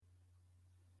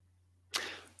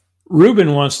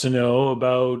Ruben wants to know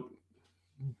about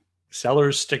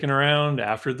sellers sticking around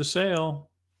after the sale.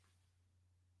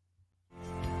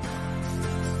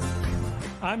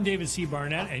 I'm David C.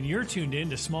 Barnett, and you're tuned in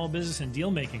to Small Business and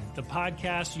Deal Making, the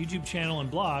podcast, YouTube channel,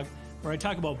 and blog where I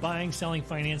talk about buying, selling,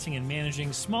 financing, and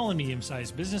managing small and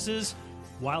medium-sized businesses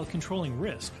while controlling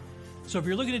risk. So if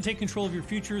you're looking to take control of your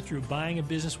future through buying a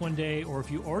business one day, or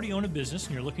if you already own a business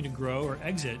and you're looking to grow or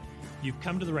exit, you've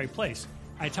come to the right place.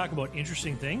 I talk about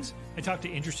interesting things, I talk to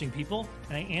interesting people,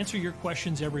 and I answer your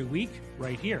questions every week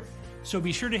right here. So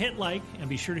be sure to hit like and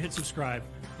be sure to hit subscribe,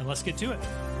 and let's get to it.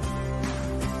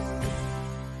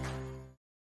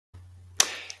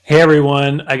 Hey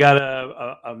everyone, I got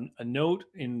a note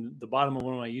in the bottom of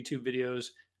one of my YouTube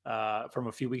videos from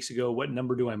a few weeks ago. What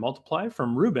number do I multiply?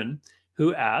 From Ruben,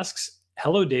 who asks,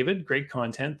 "Hello David, great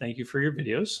content. Thank you for your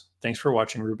videos." Thanks for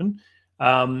watching, Ruben.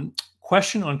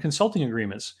 Question on consulting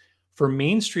agreements. For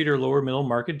Main Street or lower middle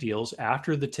market deals,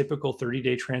 after the typical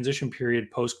 30-day transition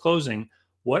period post-closing,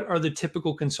 what are the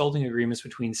typical consulting agreements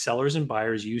between sellers and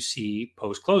buyers you see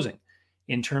post-closing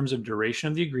in terms of duration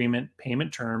of the agreement,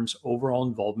 payment terms, overall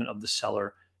involvement of the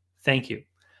seller? Thank you.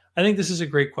 I think this is a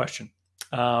great question.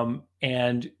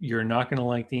 And you're not going to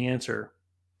like the answer,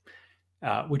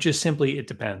 which is simply, it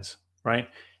depends, right?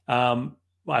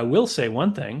 I will say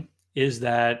one thing is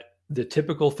that the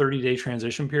typical 30-day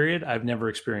transition period, I've never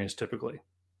experienced typically,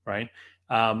 right?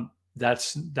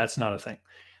 That's not a thing.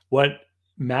 What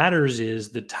matters is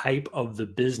the type of the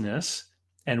business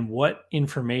and what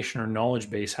information or knowledge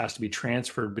base has to be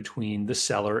transferred between the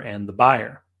seller and the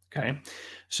buyer. Okay.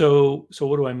 So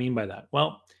what do I mean by that?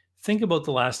 Well, think about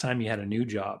the last time you had a new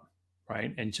job,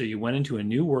 right? And so you went into a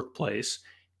new workplace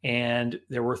and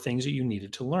there were things that you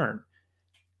needed to learn.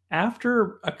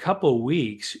 After a couple of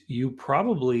weeks, you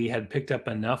probably had picked up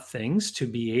enough things to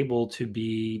be able to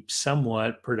be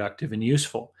somewhat productive and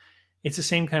useful. It's the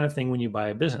same kind of thing when you buy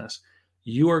a business.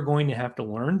 You are going to have to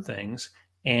learn things,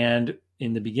 and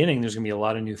in the beginning, there's going to be a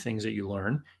lot of new things that you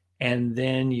learn, and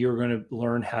then you're going to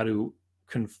learn how to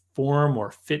conform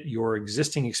or fit your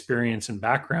existing experience and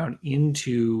background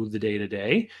into the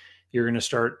day-to-day. You're going to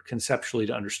start conceptually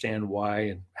to understand why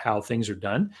and how things are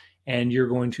done. And you're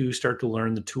going to start to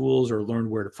learn the tools or learn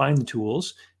where to find the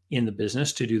tools in the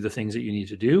business to do the things that you need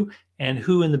to do, and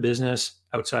who in the business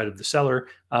outside of the seller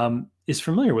is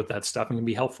familiar with that stuff and can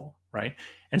be helpful, right?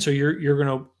 And so you're going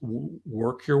to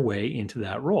work your way into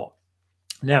that role.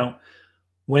 Now,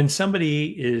 when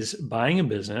somebody is buying a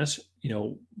business,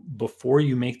 before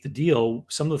you make the deal,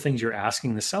 some of the things you're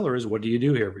asking the seller is, what do you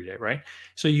do here every day, right?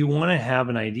 So you want to have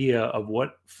an idea of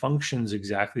what functions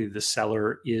exactly the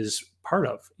seller is part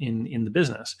of in the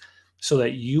business, so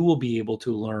that you will be able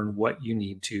to learn what you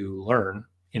need to learn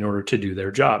in order to do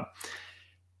their job.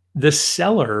 The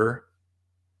seller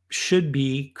should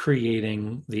be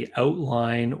creating the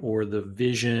outline or the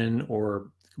vision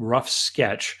or rough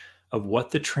sketch of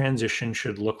what the transition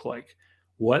should look like,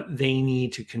 what they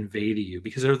need to convey to you,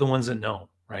 because they're the ones that know,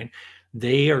 right?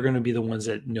 They are going to be the ones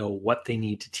that know what they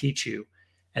need to teach you.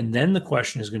 And then the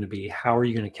question is going to be, how are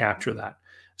you going to capture that?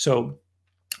 So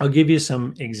I'll give you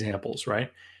some examples, right?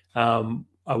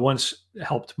 I once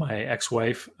helped my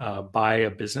ex-wife buy a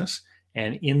business,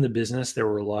 and in the business, there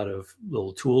were a lot of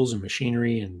little tools and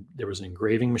machinery, and there was an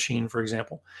engraving machine, for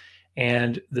example.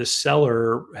 And the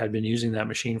seller had been using that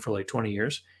machine for like 20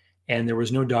 years, and there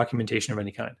was no documentation of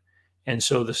any kind. And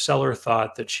so the seller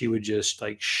thought that she would just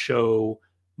like show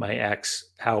my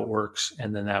ex how it works,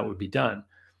 and then that would be done.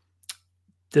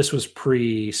 This was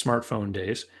pre-smartphone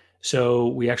days. So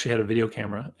we actually had a video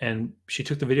camera, and she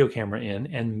took the video camera in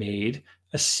and made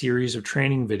a series of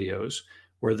training videos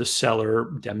where the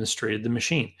seller demonstrated the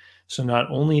machine. So not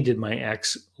only did my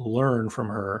ex learn from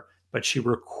her, but she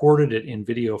recorded it in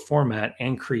video format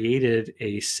and created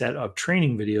a set of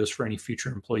training videos for any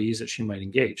future employees that she might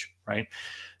engage, right?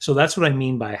 So that's what I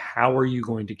mean by how are you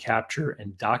going to capture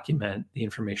and document the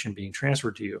information being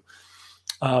transferred to you.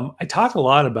 I talk a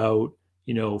lot about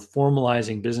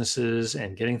formalizing businesses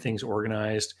and getting things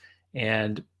organized.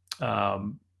 And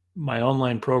my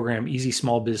online program,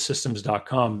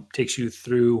 easysmallbizsystems.com, takes you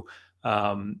through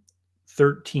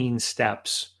 13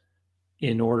 steps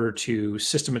in order to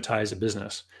systematize a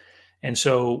business. And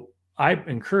so I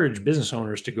encourage business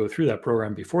owners to go through that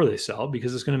program before they sell,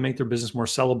 because it's going to make their business more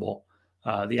sellable.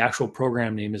 The actual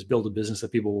program name is Build a Business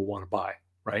That People Will Want to Buy,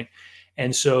 right?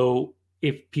 And so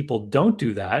if people don't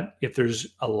do that, if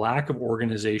there's a lack of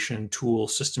organization,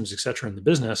 tools, systems, et cetera, in the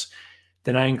business,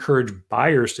 then I encourage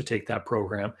buyers to take that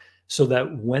program so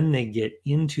that when they get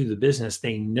into the business,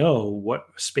 they know what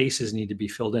spaces need to be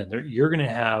filled in. You're going to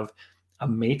have a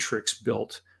matrix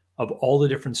built of all the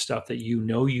different stuff that you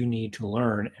know you need to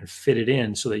learn and fit it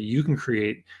in so that you can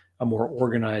create a more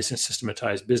organized and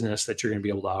systematized business that you're going to be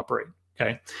able to operate.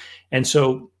 Okay. And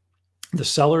so the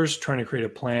seller's trying to create a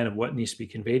plan of what needs to be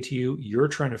conveyed to you. You're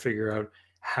trying to figure out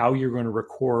how you're going to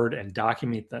record and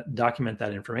document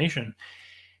that information.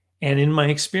 And in my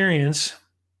experience,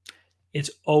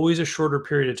 it's always a shorter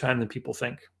period of time than people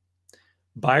think.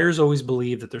 Buyers always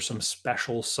believe that there's some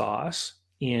special sauce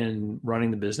in running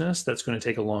the business that's going to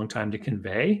take a long time to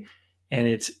convey, and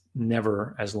it's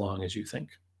never as long as you think.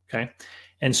 Okay.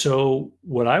 And so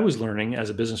what I was learning as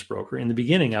a business broker in the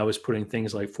beginning, I was putting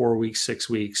things like 4 weeks, 6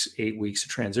 weeks, 8 weeks, a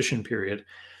transition period.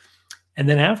 And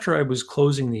then after I was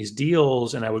closing these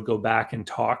deals and I would go back and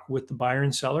talk with the buyer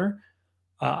and seller,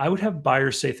 I would have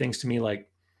buyers say things to me like,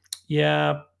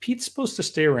 yeah, Pete's supposed to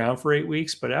stay around for 8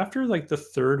 weeks, but after like the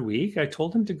third week, I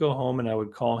told him to go home and I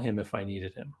would call him if I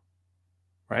needed him.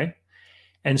 Right.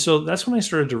 And so that's when I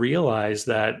started to realize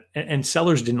that, and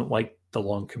sellers didn't like the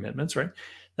long commitments, right?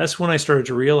 That's when I started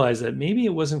to realize that maybe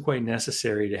it wasn't quite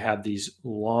necessary to have these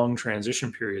long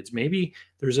transition periods. Maybe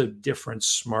there's a different,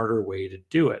 smarter way to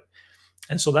do it.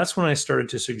 And so that's when I started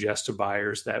to suggest to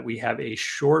buyers that we have a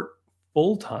short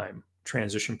full-time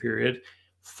transition period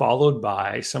followed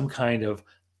by some kind of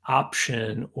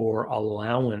option or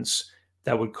allowance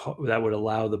that would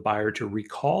allow the buyer to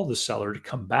recall the seller to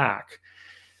come back.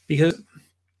 Because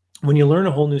when you learn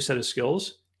a whole new set of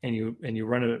skills and you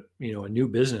run a new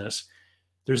business,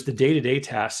 there's the day-to-day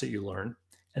tasks that you learn.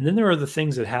 And then there are the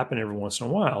things that happen every once in a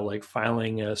while, like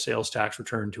filing a sales tax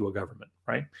return to a government,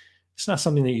 right? It's not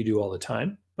something that you do all the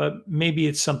time, but maybe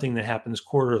it's something that happens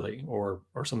quarterly or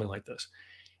something like this.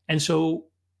 And so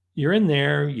you're in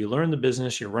there, you learn the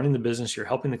business, you're running the business, you're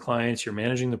helping the clients, you're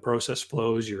managing the process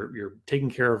flows, you're taking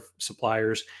care of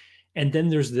suppliers. And then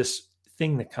there's this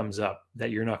thing that comes up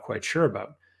that you're not quite sure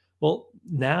about. Well,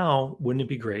 now wouldn't it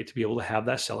be great to be able to have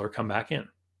that seller come back in,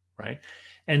 right?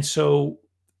 And so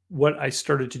what I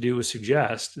started to do was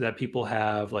suggest that people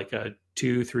have like a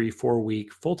 2, 3, 4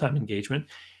 week full-time engagement,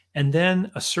 and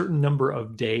then a certain number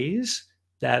of days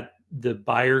that the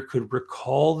buyer could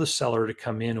recall the seller to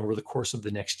come in over the course of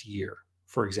the next year,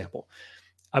 for example.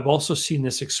 I've also seen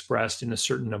this expressed in a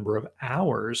certain number of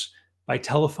hours by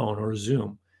telephone or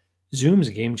Zoom. Zoom is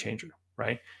a game changer,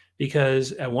 right?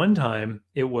 Because at one time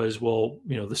it was, well,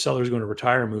 the seller's going to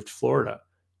retire and move to Florida.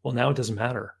 Well, now it doesn't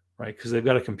matter, right? Because they've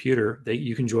got a computer.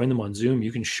 You can join them on Zoom.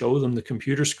 You can show them the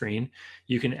computer screen.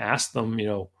 You can ask them,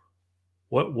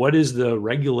 what is the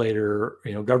regulator,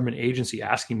 government agency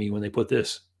asking me when they put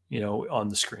this, on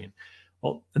the screen?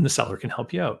 Well, and the seller can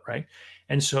help you out, right?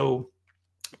 And so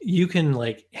you can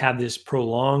have this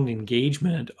prolonged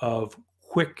engagement of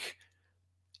quick,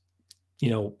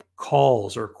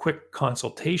 calls or quick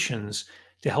consultations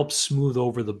to help smooth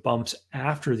over the bumps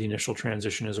after the initial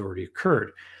transition has already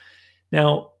occurred.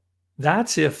 Now,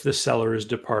 that's if the seller is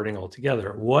departing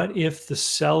altogether. What if the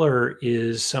seller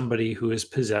is somebody who is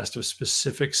possessed of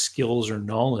specific skills or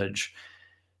knowledge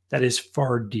that is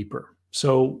far deeper?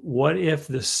 So what if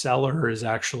the seller is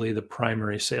actually the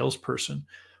primary salesperson?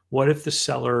 What if the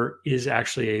seller is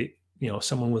actually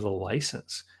someone with a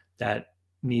license that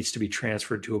needs to be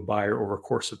transferred to a buyer over a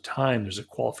course of time? There's a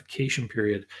qualification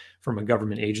period from a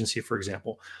government agency, for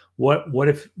example. What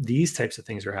if these types of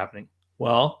things are happening?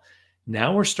 Well,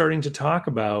 now we're starting to talk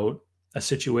about a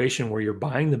situation where you're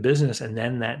buying the business and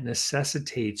then that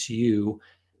necessitates you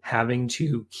having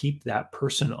to keep that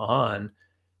person on.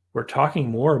 We're talking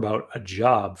more about a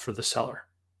job for the seller,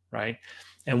 right?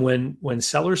 And when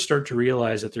sellers start to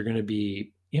realize that they're going to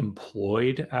be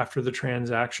employed after the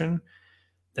transaction,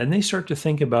 then they start to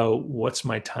think about, what's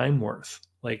my time worth?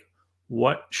 Like,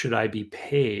 what should I be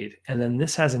paid? And then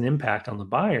this has an impact on the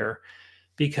buyer,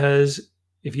 because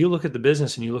if you look at the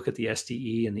business and you look at the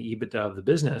SDE and the EBITDA of the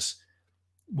business,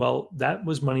 well, that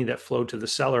was money that flowed to the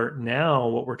seller. Now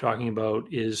what we're talking about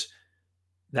is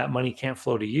that money can't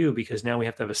flow to you, because now we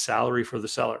have to have a salary for the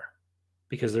seller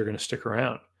because they're going to stick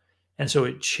around. And so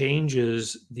it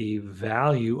changes the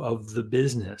value of the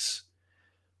business,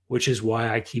 which is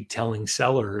why I keep telling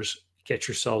sellers, get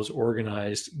yourselves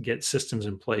organized, get systems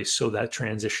in place so that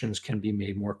transitions can be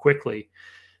made more quickly,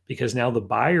 because now the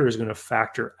buyer is going to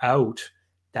factor out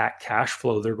that cash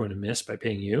flow they're going to miss by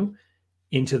paying you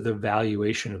into the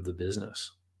valuation of the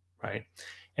business, right?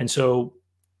 And so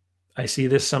I see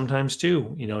this sometimes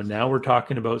too. Now we're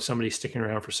talking about somebody sticking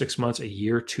around for 6 months, a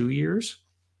year, 2 years.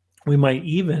 We might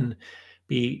even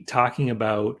be talking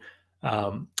about,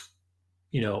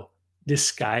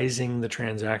 disguising the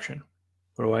transaction.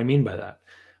 What do I mean by that?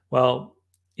 Well,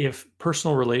 if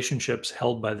personal relationships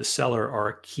held by the seller are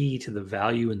a key to the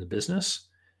value in the business,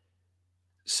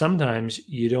 sometimes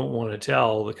you don't want to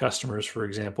tell the customers, for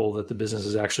example, that the business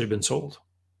has actually been sold.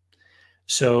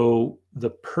 So the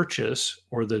purchase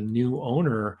or the new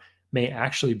owner may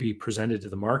actually be presented to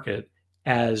the market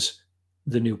as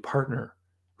the new partner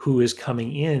who is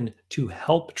coming in to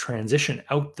help transition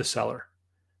out the seller.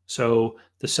 So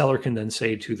the seller can then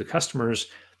say to the customers,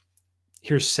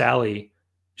 here's Sally.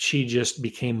 She just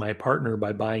became my partner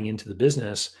by buying into the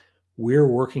business. We're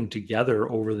working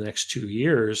together over the next 2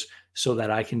 years so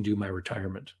that I can do my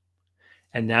retirement.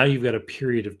 And now you've got a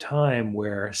period of time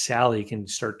where Sally can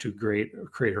start to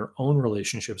create her own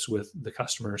relationships with the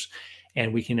customers.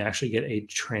 And we can actually get a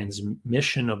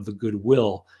transmission of the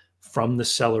goodwill from the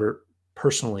seller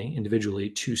personally, individually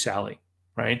to Sally,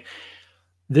 right?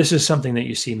 This is something that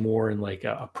you see more in like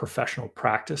a professional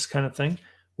practice kind of thing,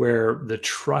 where the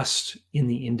trust in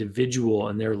the individual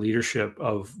and their leadership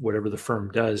of whatever the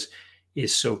firm does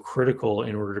is so critical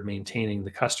in order to maintaining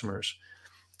the customers.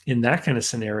 In that kind of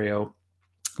scenario,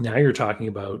 now you're talking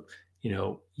about,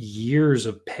 years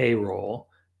of payroll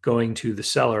going to the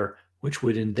seller, which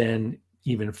would then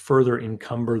even further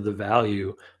encumber the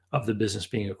value of the business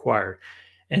being acquired.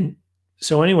 And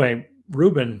so anyway,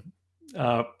 Ruben,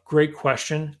 great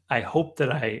question. I hope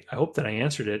that I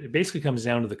answered it. It basically comes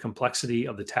down to the complexity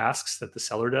of the tasks that the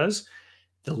seller does,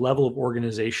 the level of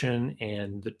organization,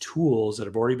 and the tools that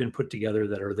have already been put together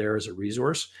that are there as a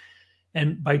resource.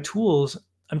 And by tools,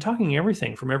 I'm talking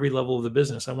everything from every level of the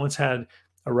business. I once had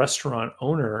a restaurant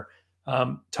owner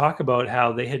talk about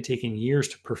how they had taken years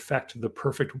to perfect the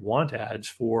perfect want ads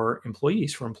for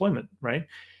employees for employment, right?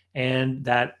 And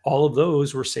that all of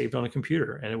those were saved on a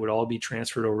computer and it would all be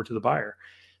transferred over to the buyer.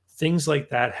 Things like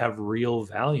that have real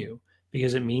value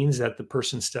because it means that the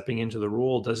person stepping into the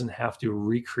role doesn't have to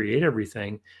recreate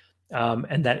everything.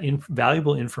 And that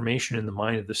valuable information in the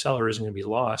mind of the seller isn't going to be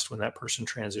lost when that person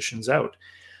transitions out.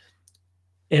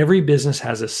 Every business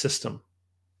has a system,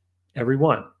 every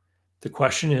one. The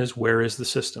question is, where is the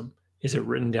system? Is it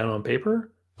written down on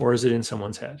paper or is it in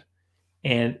someone's head?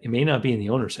 And it may not be in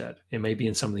the owner's head. It may be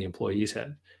in some of the employees'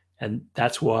 head. And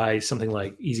that's why something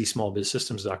like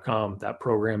easysmallbizsystems.com, that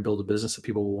program, Build a Business that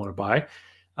people will want to buy,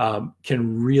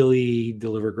 can really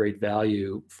deliver great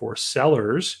value for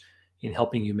sellers in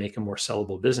helping you make a more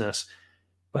sellable business.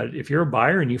 But if you're a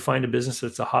buyer and you find a business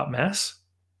that's a hot mess,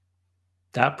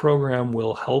 that program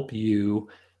will help you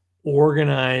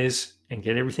organize and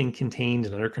get everything contained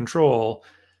and under control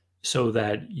so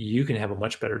that you can have a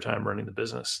much better time running the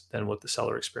business than what the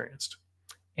seller experienced.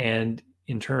 And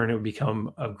in turn, it would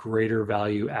become a greater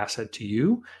value asset to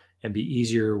you and be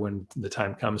easier when the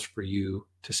time comes for you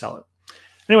to sell it.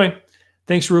 Anyway,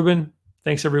 thanks, Ruben.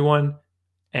 Thanks, everyone.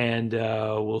 And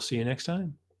we'll see you next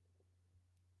time.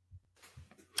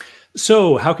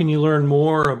 So how can you learn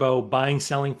more about buying,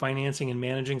 selling, financing, and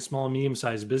managing small and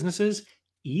medium-sized businesses?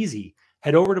 Easy.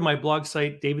 Head over to my blog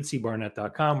site,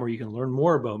 davidcbarnett.com, where you can learn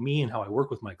more about me and how I work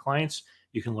with my clients.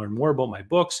 You can learn more about my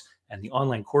books and the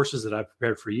online courses that I've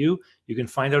prepared for you. You can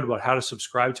find out about how to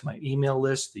subscribe to my email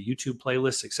list, the YouTube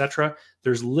playlists, etc.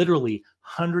 There's literally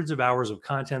hundreds of hours of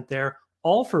content there,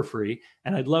 all for free,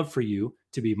 and I'd love for you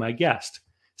to be my guest.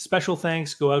 Special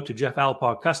thanks go out to Jeff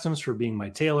Alpaugh Customs for being my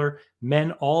tailor.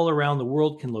 Men all around the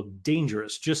world can look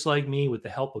dangerous, just like me, with the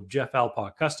help of Jeff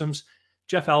Alpaugh Customs.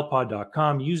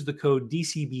 JeffAlpaugh.com. Use the code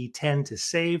DCB10 to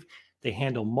save. They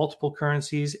handle multiple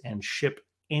currencies and ship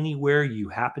anywhere you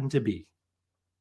happen to be.